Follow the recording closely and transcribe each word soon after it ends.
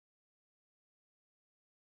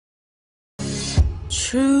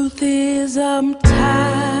Truth is, I'm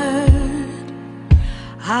tired.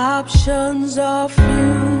 Options are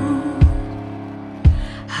few.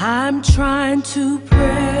 I'm trying to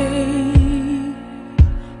pray,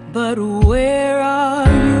 but where are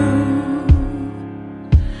you?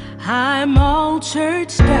 I'm all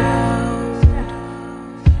churched out,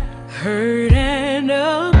 hurt and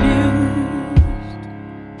abused.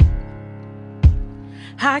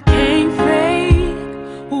 I can't fake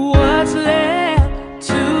what's left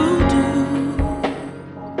to do.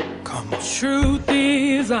 Come on. Truth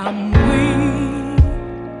is, I'm weak,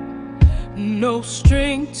 no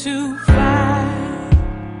strength to fight,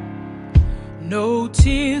 no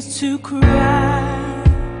tears to cry.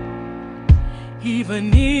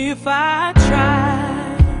 Even if I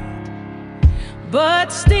tried,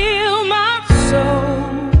 but still my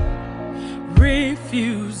soul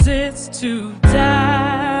refuses to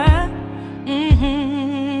die.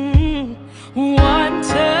 One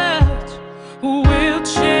touch will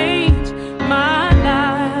change my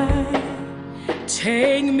life.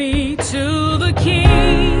 Take me to the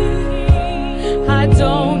King. I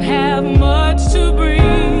don't have much to breathe.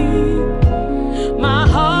 My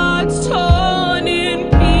heart's torn in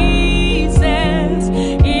pieces.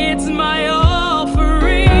 It's my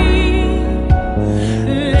offering.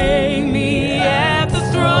 Lay me at the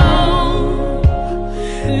throne.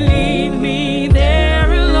 Leave me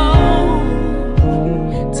there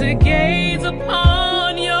alone to gaze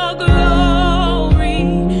upon your glory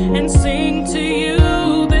and sing to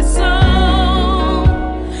you this song.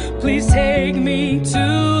 Please take me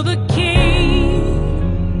to the King.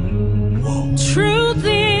 Truth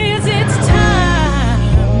is, it's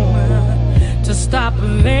time to stop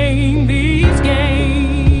playing these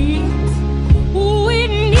games. We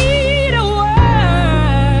need a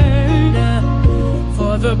word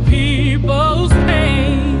for the people's